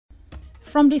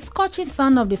From the scorching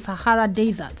sun of the Sahara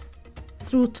Desert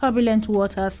through turbulent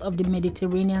waters of the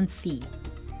Mediterranean Sea,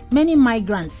 many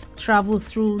migrants travel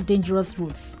through dangerous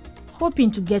routes,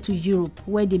 hoping to get to Europe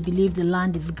where they believe the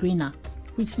land is greener.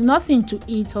 With nothing to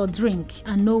eat or drink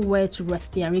and nowhere to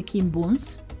rest their aching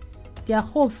bones, their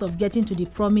hopes of getting to the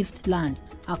promised land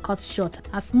are cut short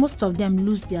as most of them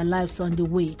lose their lives on the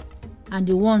way, and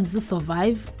the ones who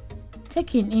survive,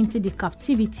 taken into the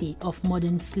captivity of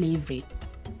modern slavery.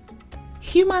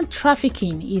 Human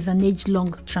trafficking is an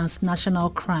age-long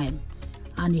transnational crime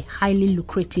and a highly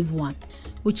lucrative one,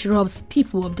 which robs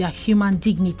people of their human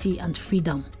dignity and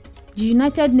freedom. The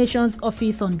United Nations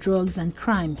Office on Drugs and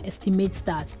Crime estimates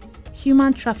that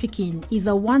human trafficking is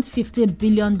a $150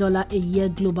 billion a year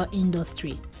global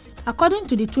industry. According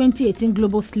to the 2018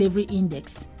 Global Slavery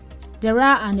Index, there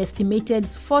are an estimated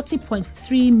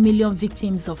 40.3 million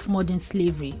victims of modern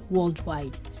slavery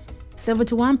worldwide,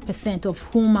 71% of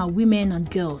whom are women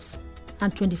and girls,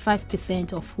 and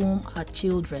 25% of whom are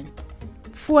children.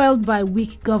 Fueled by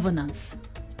weak governance,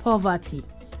 poverty,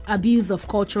 abuse of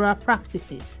cultural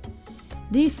practices,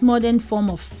 this modern form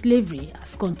of slavery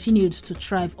has continued to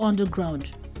thrive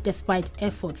underground despite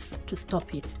efforts to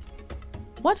stop it.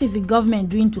 What is the government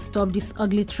doing to stop this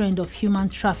ugly trend of human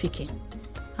trafficking?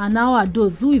 And how are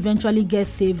those who eventually get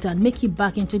saved and make it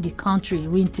back into the country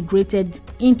reintegrated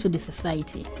into the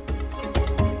society?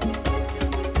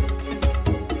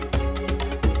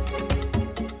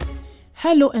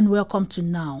 Hello and welcome to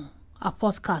Now, a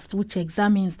podcast which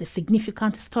examines the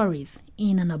significant stories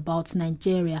in and about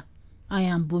Nigeria. I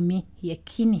am Bumi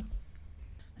Yekini.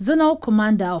 Zonal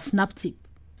Commander of NAPTIP,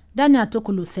 Daniel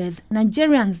Tokolo, says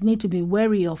Nigerians need to be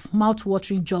wary of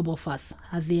mouth-watering job offers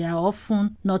as they are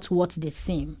often not what they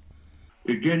seem.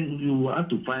 Again, you have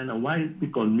to find out why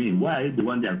pick on me. Why the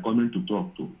one they are coming to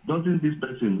talk to? Doesn't this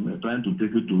person trying to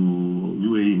take you to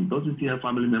UAE? Doesn't he have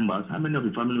family members? How many of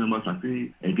the family members are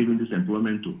still giving this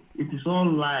employment to? It is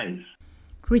all lies.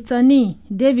 Returnee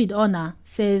David Honor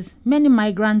says many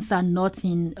migrants are not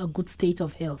in a good state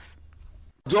of health.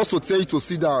 Just to tell you to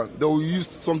sit down, they will use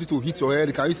something to hit your head.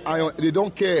 They can use iron. They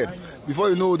don't care. Before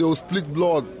you know, they will split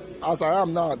blood. As I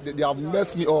am now, they have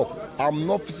messed me up. I'm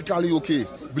not physically okay.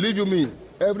 Believe you me,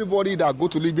 everybody that go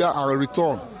to Libya and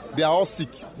return, they are all sick.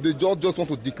 They just want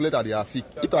to declare that they are sick.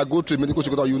 If I go to a medical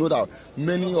checkup, you know that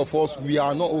many of us, we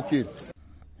are not okay.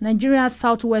 Nigeria's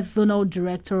Southwest Zonal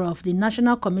Director of the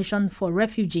National Commission for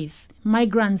Refugees,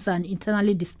 Migrants and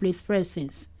Internally Displaced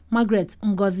Persons, Margaret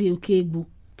Ngozi Ukegbu,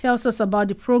 tells us about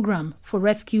the program for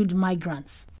rescued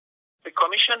migrants. The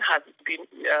Commission has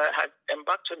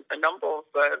embarked on a number of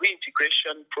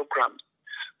reintegration programs.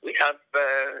 We have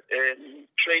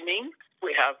training,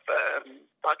 we have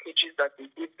packages that we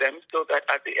give them so that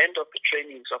at the end of the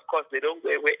trainings, of course, they don't go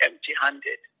away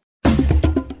empty-handed.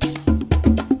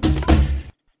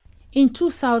 In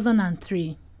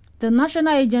 2003, the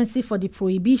National Agency for the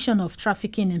Prohibition of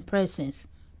Trafficking in Persons,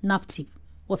 NAPTIP,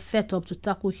 was set up to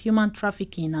tackle human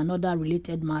trafficking and other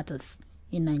related matters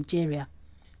in Nigeria.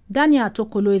 Daniel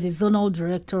Tokolo is the Zonal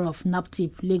Director of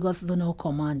NAPTIP Lagos Zonal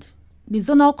Command. The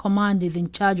Zonal Command is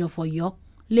in charge of Oyo,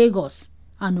 Lagos,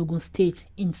 and Ogun State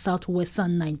in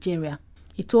southwestern Nigeria.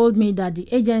 He told me that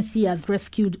the agency has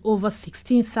rescued over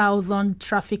 16,000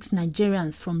 trafficked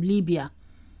Nigerians from Libya,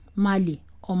 Mali,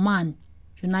 Oman,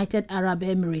 United Arab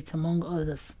Emirates, among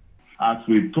others. As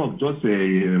we talked just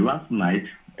last night,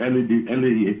 early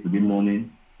yesterday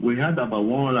morning, we had about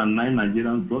 109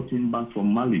 Nigerians brought in back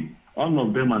from Mali. All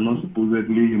of them are not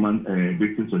supposedly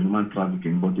victims of human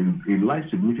trafficking, but a large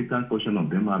significant portion of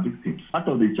them are victims. Part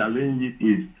of the challenge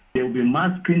is they will be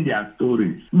masking their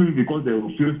stories, maybe because they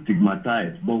will feel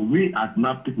stigmatized. But we at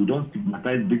NAPTIP, we don't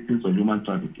stigmatize victims of human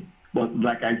trafficking. But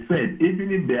like I said,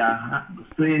 even if they are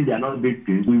saying they are not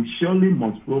victims, we surely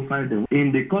must profile them.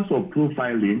 In the course of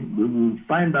profiling, we will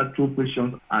find out true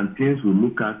questions and things we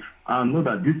look at and know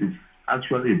that this is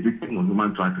actually a victim of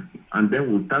human trafficking. And then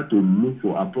we'll start to look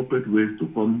for appropriate ways to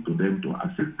come to them to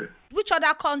assist them. Which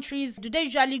other countries do they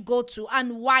usually go to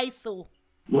and why so?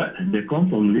 Well, they come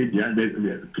from Libya,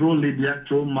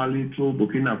 through Mali, through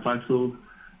Burkina Faso,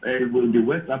 the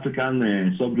West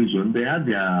African sub-region. They have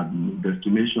their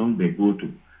destination they go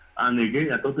to. And again,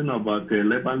 you're talking about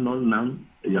Lebanon now,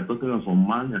 you're talking of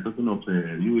Oman, you're talking of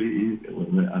UAE,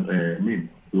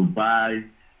 Dubai,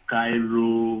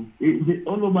 Cairo,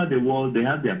 all over the world, they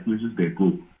have their places they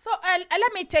go. So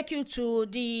let me take you to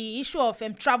the issue of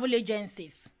travel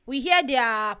agencies. We hear they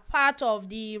are part of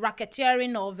the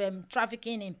racketeering of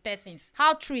trafficking in persons.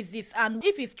 How true is this? And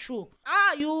if it's true,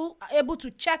 how are you able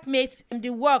to checkmate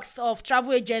the works of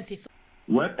travel agencies?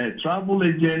 Well, travel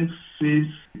agencies,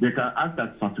 they can act as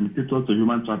facilitators to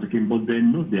human trafficking, but they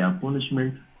know their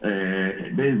punishment.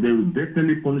 There is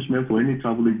definitely punishment for any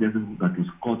travel agency that is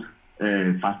caught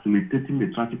facilitating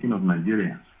the trafficking of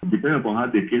Nigerians. Depending upon how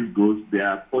the case goes, there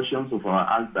are portions of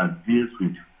our act that deals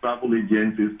with travel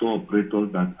agencies, tour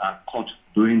operators that are caught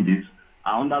doing this.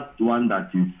 Another one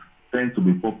that tends to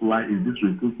be popular is these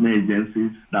recruitment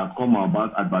agencies that come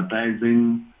about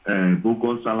advertising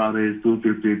bogus salaries,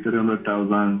 250,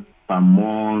 300,000 per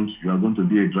month. You are going to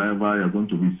be a driver. You are going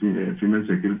to be a female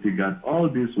security guard. All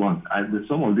these ones.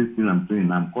 Some of these things I'm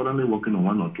saying, I'm currently working on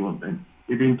one or two of them.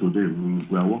 Even today,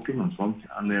 we are working on something,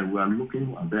 and we are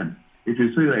looking at them. If you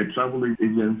say you're a travel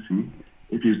agency,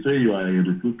 if you say you are a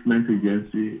recruitment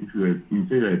agency, if you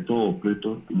say you're a tour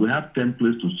operator, we have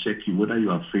templates to check you whether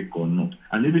you are fake or not.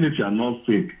 And even if you are not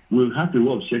fake, we'll have the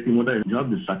way of checking whether you have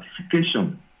the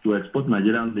certification to export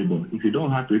Nigerian labor. If you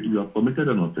don't have it, you have committed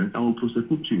an offense and we'll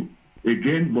prosecute you.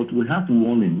 Again, but we have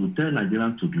warning. We tell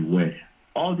Nigerians to beware.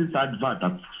 All these adverts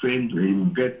are saying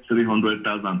you get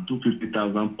 300,000,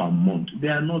 250,000 per month. They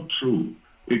are not true.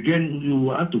 Again,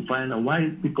 you have to find out why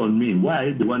pick on me. Why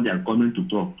is the one they are coming to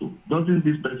talk to? Doesn't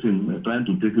this person trying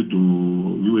to take you to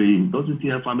UAE? Doesn't he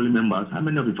have family members? How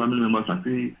many of the family members are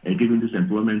he giving this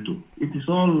employment to? It is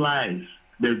all lies.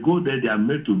 They go there, they are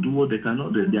made to do what they are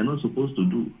not supposed to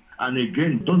do. And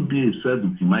again, don't be a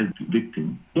self-victimized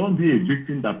victim. Don't be a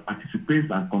victim that participates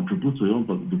and contributes to your own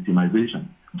victimization.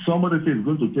 Somebody says he's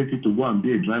going to take you to go and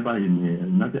be a driver in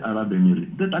United Arab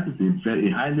Emirates. That is a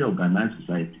very highly organized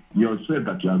society. You said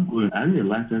that you are going. Are you a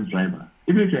licensed driver?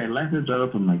 Even if you're a licensed driver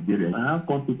from Nigeria, how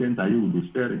competent are you with the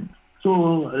steering?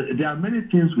 So there are many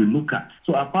things we look at.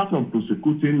 So apart from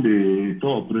prosecuting the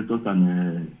tour operators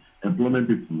and employment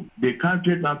people, the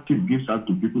caveat that tip gives out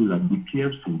to people is that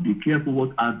be careful what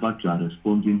advert you are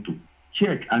responding to.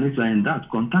 Check, and if you are in that,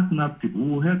 contact NAPTIP, we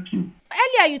will help you.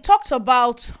 Earlier, you talked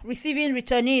about receiving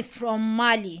returnees from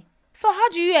Mali. So how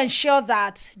do you ensure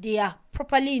that they are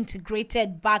properly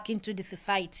integrated back into the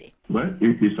society? Well,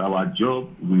 it is our job.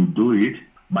 We do it.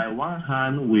 By one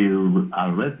hand, we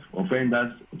arrest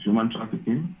offenders of human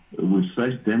trafficking. We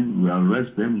search them, we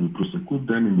arrest them, we prosecute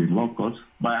them in the law courts.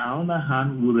 By another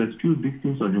hand, we rescue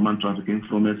victims of human trafficking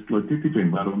from exploitative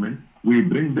environment. We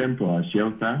bring them to our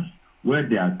shelter where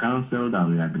they are counseled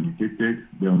and rehabilitated.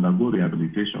 They undergo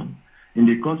rehabilitation. In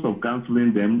the course of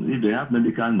counseling them, if they have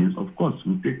medical needs, of course,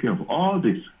 we take care of all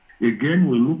this. Again,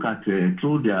 we look at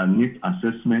through their needs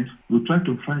assessment, we try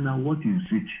to find out what is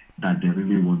it that they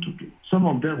really want to do. Some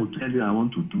of them will tell you, I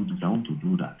want to do this, I want to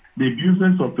do that. The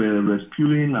business of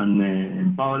rescuing and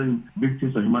empowering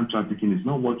victims of human trafficking is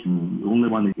not what only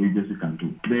one agency can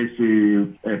do. There's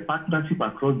a partnership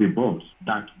across the board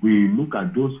that we look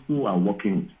at those who are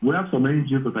working. We have some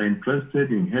NGOs that are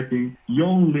interested in helping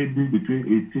young ladies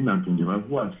between 18 and 25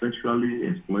 who are sexually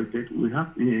exploited. We have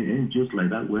NGOs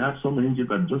like that. We have some NGOs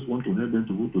that just want to help them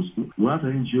to go to school. We have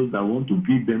NGOs that want to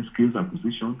give them skills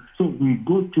acquisition. So we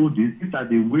go through this. These are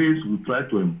the ways we try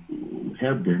to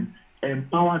help them,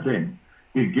 empower them.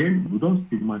 Again, we don't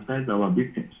stigmatize our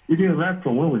victims. Even right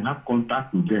from when we have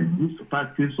contact with them, this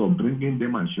practice of bringing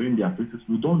them and showing their faces,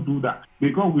 we don't do that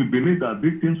because we believe that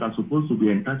victims are supposed to be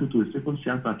entitled to a second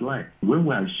chance at life. When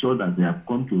we are sure that they have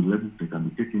come to a level they can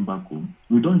be taken back home,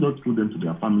 we don't just throw them to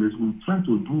their families. We try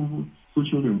to do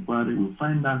social inquiry. We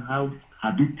find out how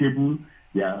habitable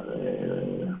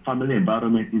their family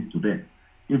environment is to them.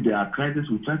 If there are crises,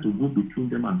 we try to go between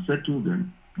them and settle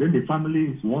them. Then the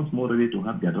family is once more ready to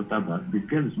have their daughter back. The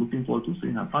girl is looking forward to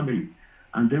seeing her family.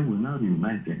 And then we now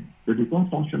reunite them. They become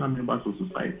functional members of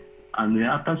society. And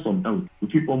after some time, we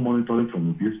keep on monitoring from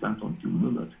a distance until we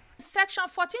know that. Section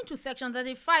 14 to Section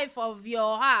 35 of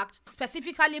your Act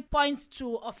specifically points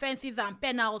to offenses and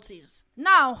penalties.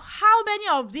 Now, how many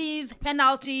of these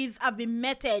penalties have been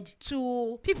meted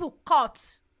to people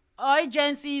caught, or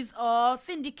agencies or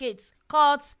syndicates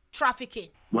caught trafficking?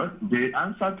 Well, the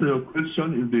answer to your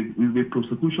question is the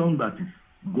prosecution that is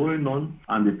going on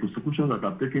and the prosecution that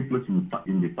have taken place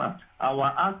in the past.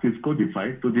 Our act is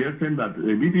codified to the extent that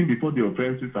even before the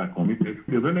offenses are committed,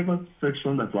 the relevant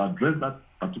section that will address that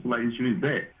particular issue is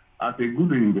there. As a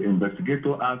good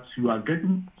investigator, as you are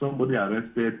getting somebody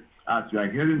arrested, as you are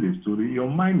hearing the story, your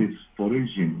mind is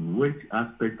foraging. Which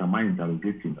aspect am I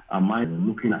interrogating? Am I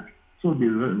looking at? So the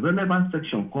relevant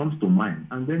section comes to mind,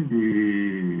 and then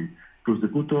the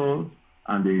prosecutor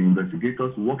and the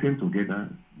investigators working together,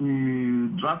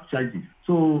 we draft charges.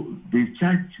 So the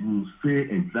charge will say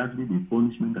exactly the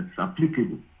punishment that is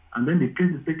applicable, and then the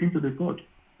case is taken to the court.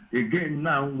 Again,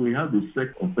 now we have the sex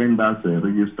offenders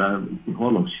register, the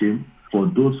Hall of Shame, for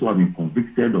those who have been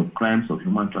convicted of crimes of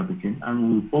human trafficking, and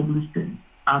we will publish them.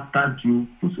 After due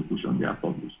prosecution, they are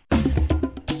published.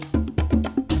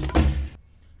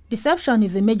 Deception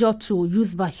is a major tool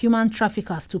used by human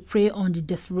traffickers to prey on the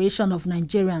desperation of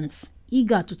Nigerians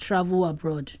eager to travel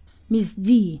abroad. Ms.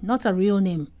 D, not a real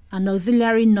name, an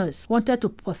auxiliary nurse, wanted to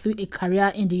pursue a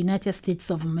career in the United States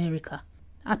of America.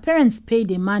 Her parents paid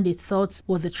a man they thought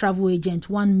was a travel agent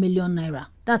 1 million naira.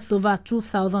 That's over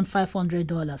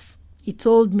 $2,500. He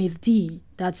told Ms. D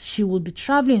that she would be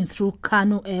traveling through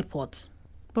Kano Airport.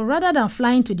 But rather than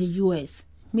flying to the US,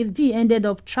 Ms. D ended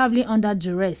up traveling under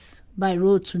duress by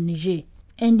road to Niger,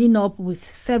 ending up with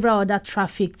several other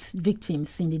trafficked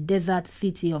victims in the desert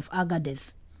city of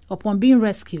Agadez. Upon being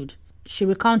rescued, she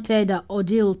recounted her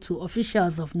ordeal to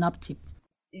officials of NAPTIP.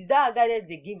 Is that Agadez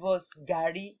they give us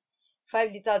gari,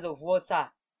 5 liters of water,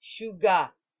 sugar,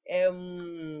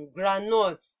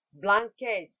 granules,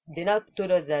 blankets. They now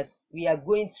told us that we are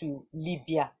going to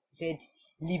Libya. Said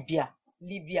Libya.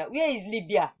 Where is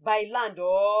Libya? By land,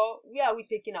 or where are we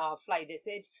taking our flight? They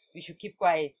said we should keep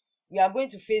quiet. We are going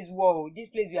to face war. This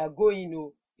place we are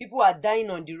going, people are dying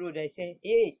on the road. I said,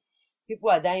 hey, people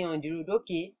are dying on the road.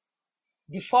 Okay.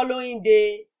 The following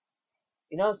day,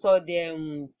 we now saw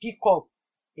them pick up.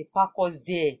 They park us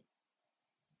there.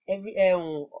 Every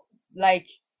like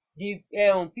the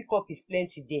pickup is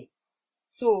plenty there.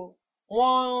 So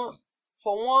for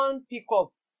one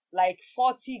pickup, like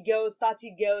 40 girls,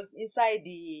 30 girls inside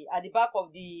at the back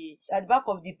of the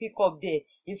pickup there.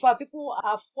 In fact, people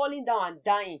are falling down and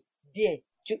dying there.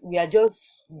 We are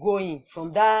just going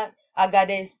from that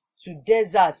Agadez to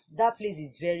desert. That place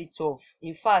is very tough.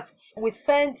 In fact, we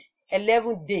spent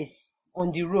 11 days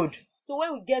on the road. So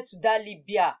when we get to that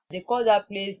Libya, they call that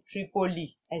place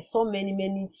Tripoli. I saw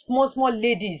many small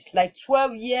ladies, like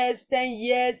 12 years, 10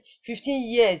 years, 15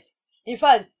 years. In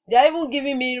fact, they are even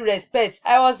giving me respect.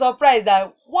 I was surprised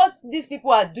that what these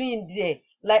people are doing there.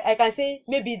 Like I can say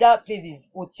maybe that place is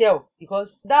hotel,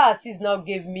 because that assist now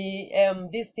gave me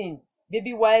this thing,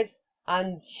 baby wipes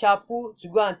and shampoo to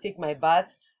go and take my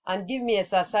bath, and give me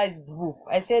exercise book.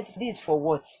 I said, this is for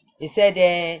what? He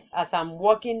said, as I'm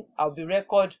working, I'll be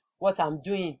record what I'm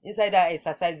doing inside that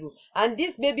exercise book. And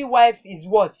this baby wipes is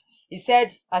what? He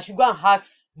said, I should go and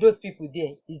ask those people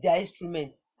there. Is their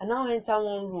instruments. I now enter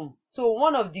one room. So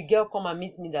one of the girls come and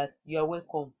meet me that, you are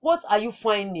welcome. What are you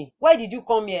finding? Why did you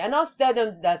come here? And I tell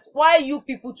them that, why you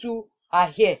people too are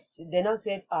here? They now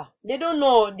said, they don't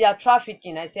know they are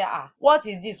trafficking. I said, what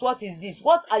is this? What is this?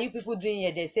 What are you people doing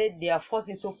here? They said they are forced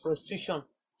into prostitution. I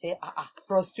say,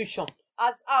 prostitution.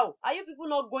 As how? Are you people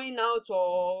not going out,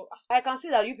 or I can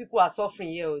see that you people are suffering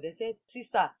here. They said,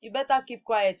 sister, you better keep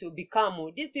quiet to be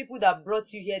calm. These people that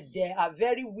brought you here, they are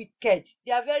very wicked.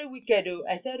 They are very wicked.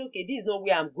 I said, okay, this is not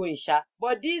where I'm going, Sha.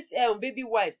 But these baby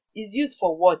wives is used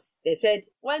for what? They said,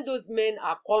 when those men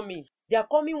are coming, they are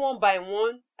coming one by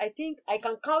one. I think I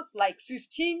can count like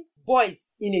 15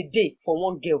 boys in a day for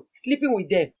one girl, sleeping with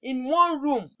them in one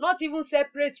room, not even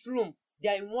separate room. They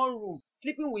are in one room,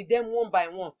 sleeping with them one by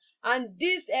one. And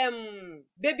these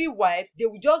baby wives, they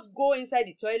will just go inside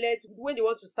the toilet when they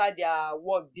want to start their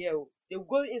work there. They will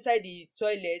go inside the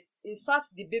toilet, insert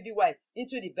the baby wife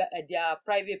into their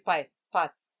private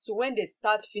parts. So when they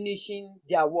start finishing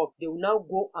their work, they will now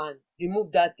go and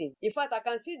remove that thing. In fact, I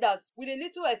can see that with a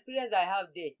little experience I have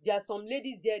there are some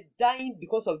ladies there dying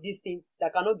because of this thing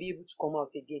that cannot be able to come out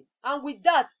again. And with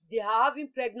that, they are having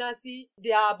pregnancy.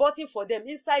 They are aborting for them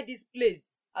inside this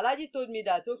place. Alhaji told me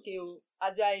that, okay,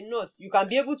 as you are a nurse, you can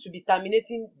be able to be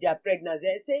terminating their pregnancy.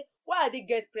 I say, why are they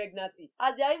get pregnancy?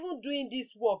 As they are even doing this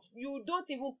work, you don't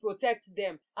even protect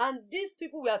them. And these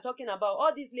people we are talking about,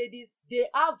 all these ladies, they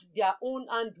have their own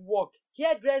handwork.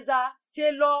 Hairdresser,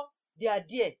 tailor, they are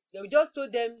there. They will just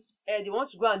told them they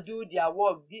want to go and do their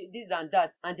work, this and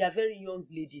that. And they are very young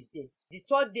ladies there. The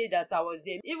third day that I was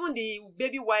there, even the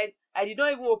baby wives, I did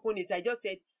not even open it. I just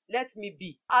said, let me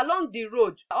be. Along the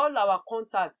road, all our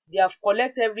contacts, they have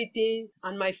collected everything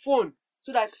and my phone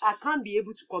so that I can't be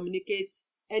able to communicate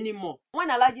anymore. When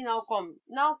Alhaji now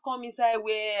come inside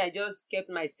where I just kept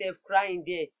myself crying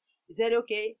there. He said,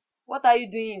 okay, what are you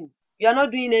doing? You are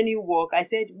not doing any work. I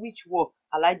said, which work?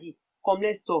 Alhaji, come,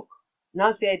 let's talk.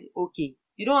 Now said, okay,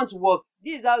 you don't want to work.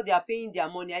 This is how they are paying their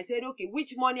money. I said, okay,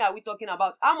 which money are we talking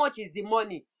about? How much is the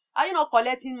money? Are you not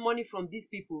collecting money from these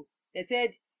people? They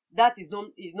said, that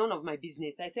is none of my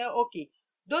business. I said, okay,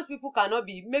 those people cannot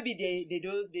be, maybe they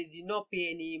did not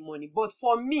pay any money. But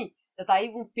for me, that I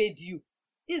even paid you,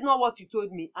 this is not what you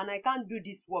told me, and I can't do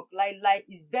this work. Like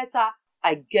it's better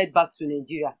I get back to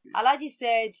Nigeria. Alhaji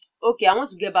said, okay, I want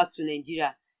to get back to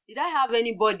Nigeria. Did I have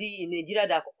anybody in Nigeria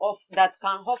that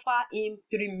can offer him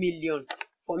 3 million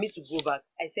for me to go back?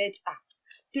 I said,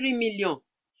 3 million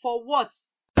for what?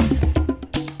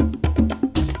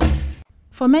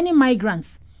 For many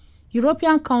migrants,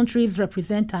 European countries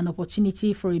represent an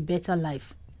opportunity for a better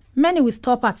life. Many will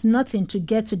stop at nothing to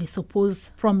get to the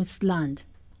supposed promised land.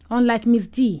 Unlike Ms.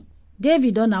 D,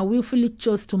 David Ona willfully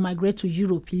chose to migrate to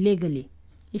Europe illegally.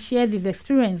 He shares his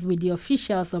experience with the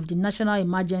officials of the National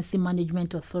Emergency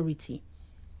Management Authority,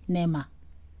 NEMA.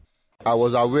 I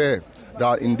was aware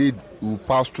that indeed we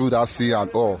passed through that sea and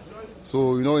all.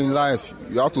 So, in life,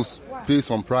 you have to pay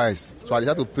some price. So I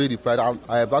decided to pay the price.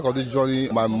 I back on this journey,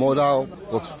 my mother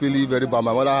was feeling very bad.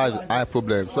 My mother had eye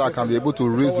problems. So I can be able to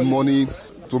raise money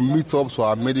to meet up to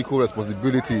our medical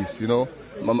responsibilities,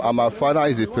 My father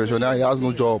is a pensioner. He has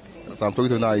no job. As I'm talking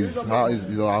to now, he's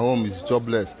on our home, he's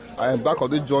jobless. I am back on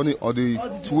this journey on the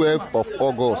 12th of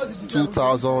August,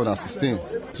 2016.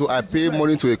 So I paid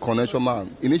money to a connection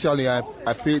man. Initially, I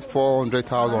paid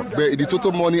 400,000. But the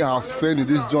total money I have spent in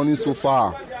this journey so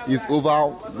far is over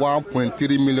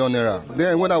 1.3 million naira.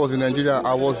 Then when I was in Nigeria,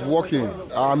 I was working.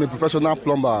 I'm a professional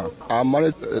plumber. I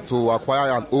managed to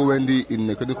acquire an OND in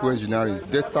mechanical engineering,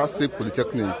 Delta State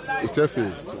Polytechnic,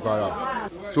 Utefe,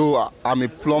 Tukara. So I'm a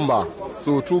plumber.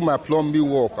 So through my plumbing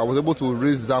work, I was able to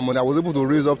raise that money. I was able to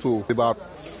raise up to about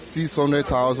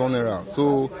 600,000 naira.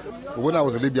 So when I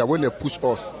was in Libya, when they pushed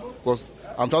us, because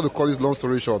I'm trying to cut this long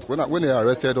story short, when they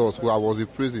arrested us, I was in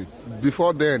prison.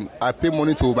 Before then, I paid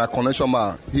money to my connection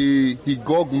man. He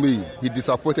gogged me. He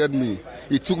disappointed me.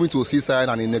 He took me to a seaside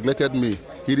and he neglected me.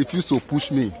 He refused to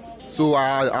push me. So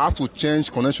I have to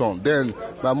change connection. Then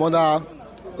my mother,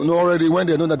 already when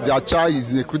they know that their child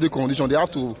is in a critical condition, they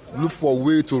have to look for a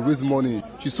way to raise money.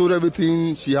 She sold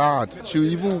everything she had. She will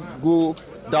even go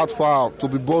that far to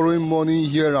be borrowing money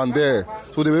here and there.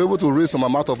 So they were able to raise some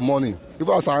amount of money. If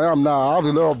as I am now, I have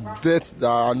a lot of debt that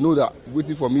I know that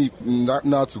waiting for me right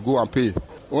now to go and pay.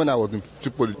 When I was in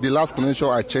Tripoli, the last connection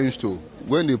I changed to,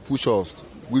 when they pushed us,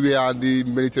 we were at the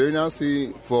Mediterranean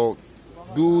Sea for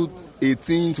good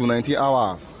 18 to 19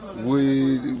 hours.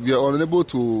 We were unable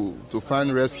to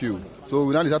find rescue. So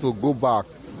we now decided to go back,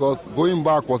 because going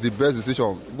back was the best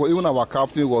decision. But even our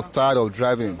captain was tired of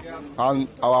driving, and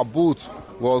our boat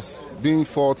was being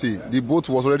faulty. The boat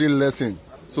was already lessened.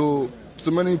 So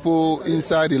many people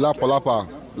inside the Lapalapa.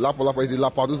 Lapalapa is the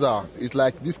Lapadusa. It's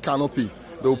like this canopy.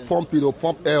 They'll pump it, they'll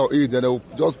pump air on it, then they'll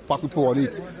just pack people on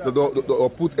it. They'll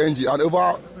put engine. And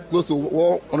over close to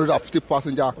 150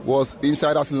 passengers was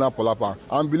inside us in Lapalapa.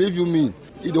 And believe you me,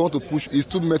 if they want to push, it's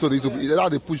two methods. Either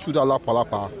they push through that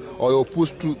Lapalapa or they'll push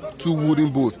through two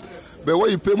wooden boats. But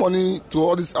when you pay money to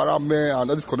all these Arab men and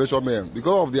all these connection men,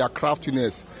 because of their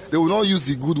craftiness, they will not use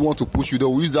the good one to push you. They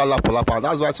will use that Lapalapa. And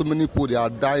that's why so many people, they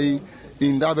are dying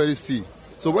in that very sea.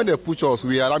 So when they push us,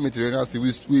 we are at Mediterranean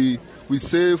Sea. We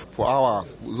save for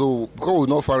hours. So because we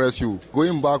not find rescue,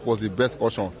 going back was the best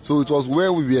option. So it was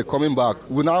when we were coming back.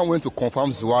 We now went to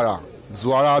confirm Zuara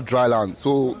dryland.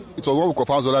 So it was when we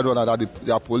confirmed Zuara dryland that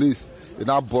their police, they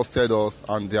now busted us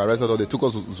and they arrested us. They took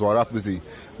us to Zuara prison.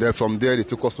 Then from there they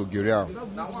took us to Girian.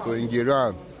 So in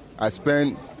Girian, I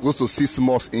spent close to 6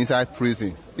 months inside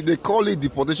prison. They call it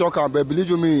deportation camp, but believe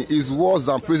you me, it's worse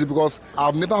than prison, because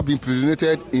I've never been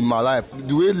prisonated in my life.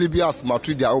 The way Libyans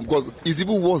maltreat their own, because it's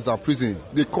even worse than prison.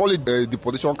 They call it a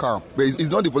deportation camp, but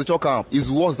it's not deportation camp. It's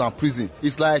worse than prison.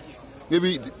 It's like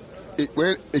maybe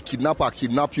when a kidnapper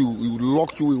kidnap you, he will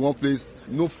lock you in one place,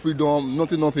 no freedom,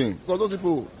 nothing. Because those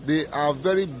people, they are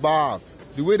very bad.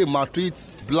 The way they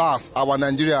maltreat blacks, our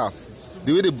Nigerians,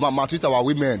 the way they maltreat our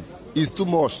women is too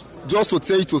much. Just to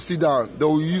tell you to sit down, they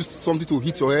will use something to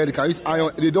hit your head. They can use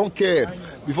iron. They don't care.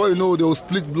 Before you know, they will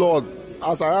split blood.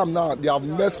 As I am now, they have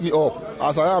messed me up.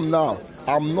 As I am now,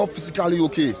 I'm not physically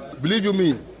okay. Believe you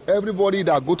me, everybody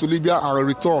that go to Libya and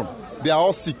return, they are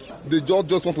all sick. They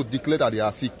just want to declare that they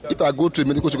are sick. If I go to a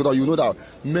medical check-up, you know that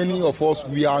many of us,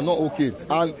 we are not okay.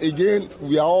 And again,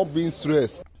 we are all being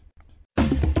stressed.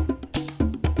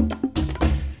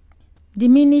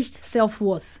 Diminished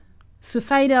self-worth,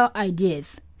 suicidal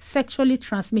ideas, sexually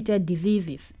transmitted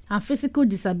diseases, and physical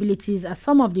disabilities are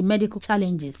some of the medical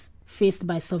challenges faced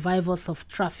by survivors of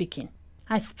trafficking.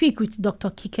 I speak with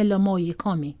Dr. Kikelomo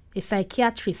Yekomi, a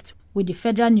psychiatrist with the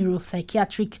Federal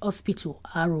Neuropsychiatric Hospital,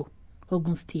 Aro,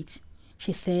 Ogun State.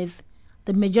 She says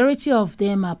the majority of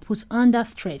them are put under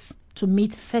stress to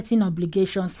meet certain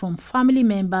obligations from family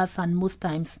members and most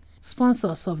times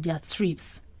sponsors of their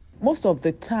trips. Most of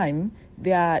the time,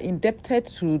 they are indebted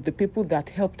to the people that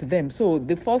helped them. So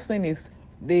the first thing is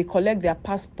they collect their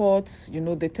passports,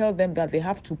 they tell them that they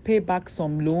have to pay back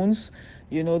some loans,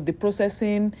 the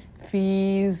processing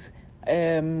fees,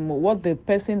 what the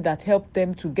person that helped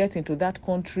them to get into that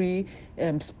country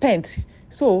spent.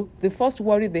 So the first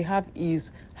worry they have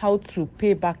is how to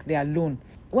pay back their loan.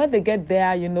 When they get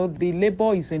there, the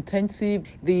labor is intensive,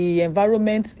 the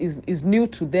environment is new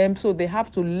to them, so they have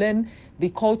to learn the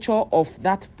culture of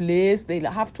that place. They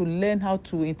have to learn how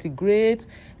to integrate,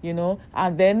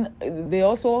 and then they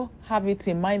also have it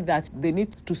in mind that they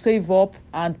need to save up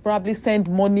and probably send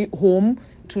money home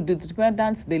to the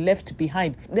dependents they left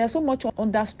behind. They are so much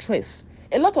under stress.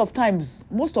 A lot of times,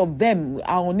 most of them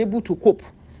are unable to cope,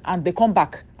 and they come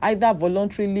back either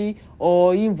voluntarily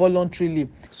or involuntarily.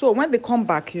 So when they come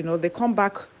back, they come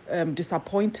back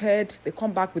disappointed. They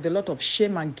come back with a lot of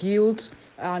shame and guilt,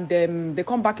 and they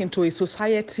come back into a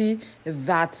society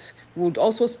that would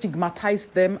also stigmatize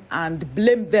them and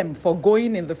blame them for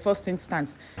going in the first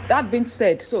instance. That being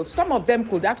said, so some of them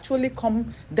could actually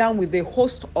come down with a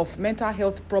host of mental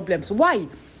health problems. Why?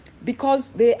 Because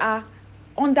they are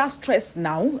under stress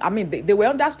now. I mean, they were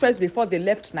under stress before they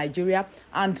left Nigeria,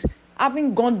 and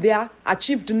having gone there,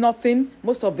 achieved nothing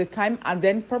most of the time, and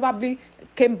then probably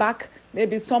came back.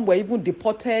 Maybe some were even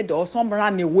deported or some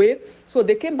ran away. So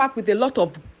they came back with a lot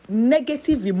of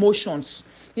negative emotions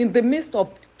in the midst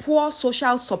of poor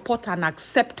social support and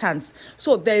acceptance.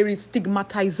 So there is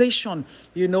stigmatization,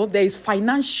 there is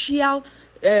financial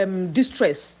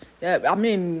distress. I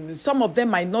mean, some of them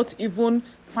might not even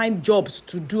find jobs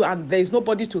to do, and there is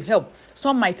nobody to help.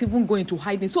 Some might even go into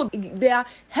hiding. So they are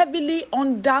heavily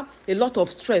under a lot of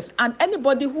stress. And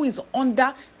anybody who is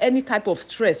under any type of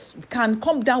stress can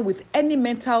come down with any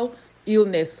mental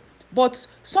illness. But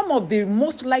some of the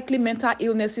most likely mental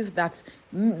illnesses that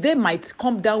they might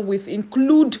come down with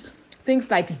include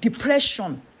things like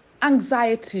depression,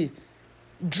 anxiety,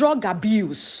 drug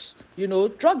abuse.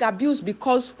 Drug abuse,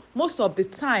 because most of the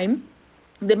time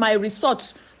they might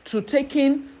resort to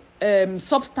taking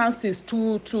substances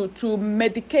to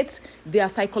medicate their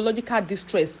psychological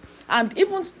distress. And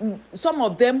even some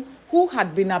of them who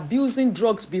had been abusing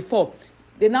drugs before,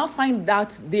 they now find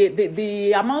that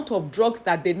the amount of drugs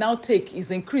that they now take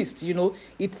is increased. It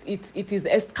is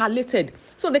escalated.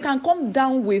 So they can come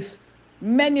down with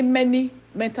many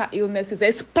mental illnesses,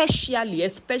 especially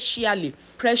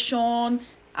depression,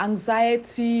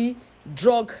 anxiety,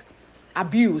 drug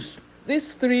abuse.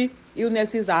 These three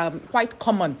illnesses are quite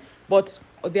common, but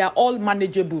they are all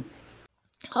manageable.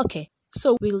 Okay,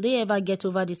 so will they ever get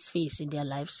over this phase in their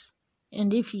lives?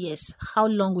 And if yes, how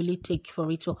long will it take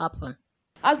for it to happen?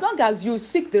 As long as you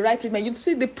seek the right treatment. You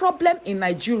see, the problem in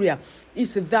Nigeria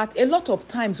is that a lot of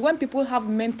times when people have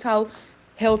mental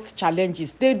health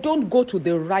challenges, they don't go to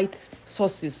the right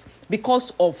sources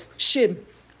because of shame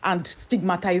and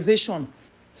stigmatization.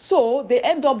 So they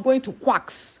end up going to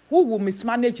quacks who will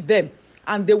mismanage them,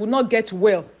 and they will not get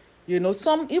well.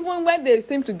 Some, even when they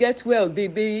seem to get well,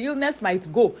 the illness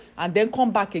might go and then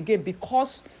come back again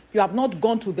because you have not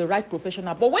gone to the right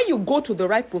professional. But when you go to the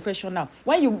right professional,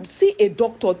 when you see a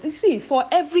doctor, you see, for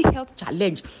every health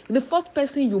challenge, the first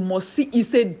person you must see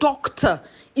is a doctor.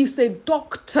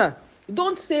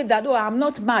 Don't say that, oh, I'm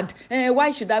not mad.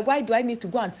 Why do I need to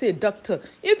go and see a doctor?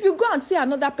 If you go and see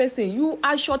another person, you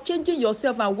are shortchanging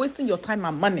yourself and wasting your time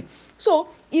and money. So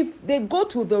if they go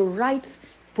to the right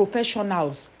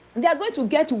professionals, they are going to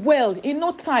get well in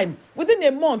no time. Within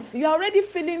a month, you are already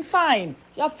feeling fine.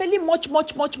 You are feeling much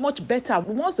better.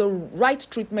 Once the right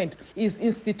treatment is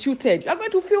instituted, you are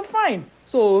going to feel fine.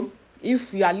 So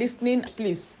if you are listening,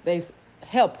 please, there is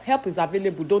help. Help is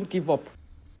available. Don't give up.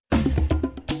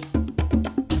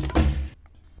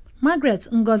 Margaret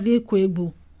Ngozi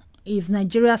Kwegbu is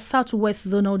Nigeria's Southwest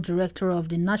Zonal Director of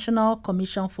the National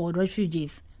Commission for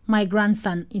Refugees, Migrants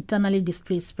and Internally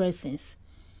Displaced Persons.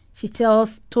 She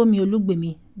tells Tomi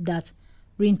Olugbemi that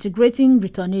reintegrating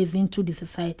returnees into the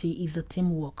society is a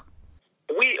teamwork.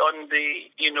 We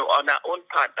on our own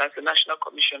part, as the National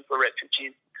Commission for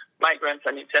Refugees, Migrants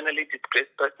and Internally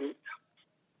Displaced Persons,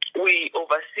 we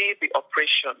oversee the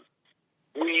operation.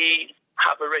 We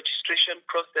have a registration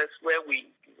process where we,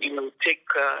 take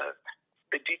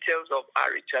the details of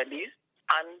our returnees,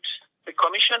 and the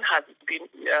Commission has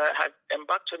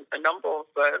embarked on a number of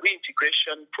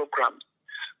reintegration programs.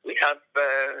 We have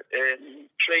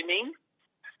training.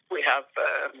 We have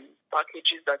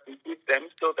packages that we give them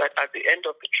so that at the end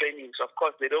of the trainings, of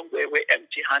course, they don't go away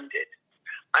empty-handed.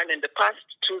 And in the past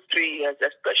 2-3 years,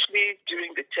 especially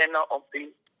during the tenure of the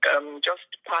just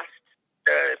past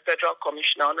Federal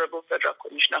Commissioner, Honorable Federal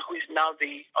Commissioner, who is now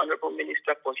the Honorable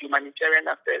Minister for Humanitarian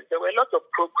Affairs, there were a lot of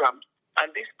programs.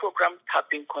 And these programs have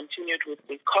been continued with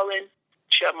the current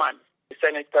chairman,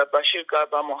 Senator Bashir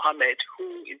Garba Mohammed,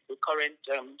 who is the current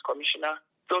commissioner.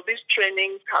 So these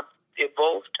trainings have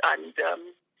evolved, and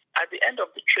at the end of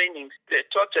the trainings, they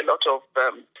taught a lot of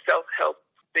self-help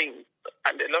things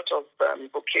and a lot of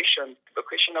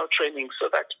vocational training, so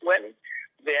that when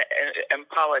they're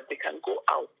empowered, they can go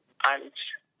out and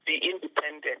be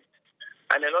independent.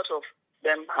 And a lot of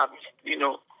them have,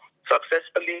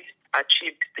 successfully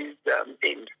achieved these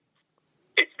aims.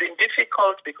 It's been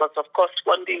difficult because, of course,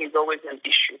 funding is always an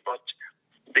issue, but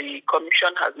the Commission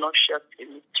has not shared in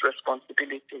its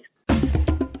responsibilities.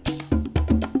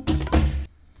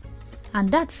 And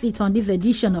that's it on this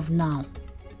edition of Now.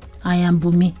 I am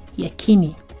Bumi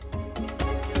Yekini.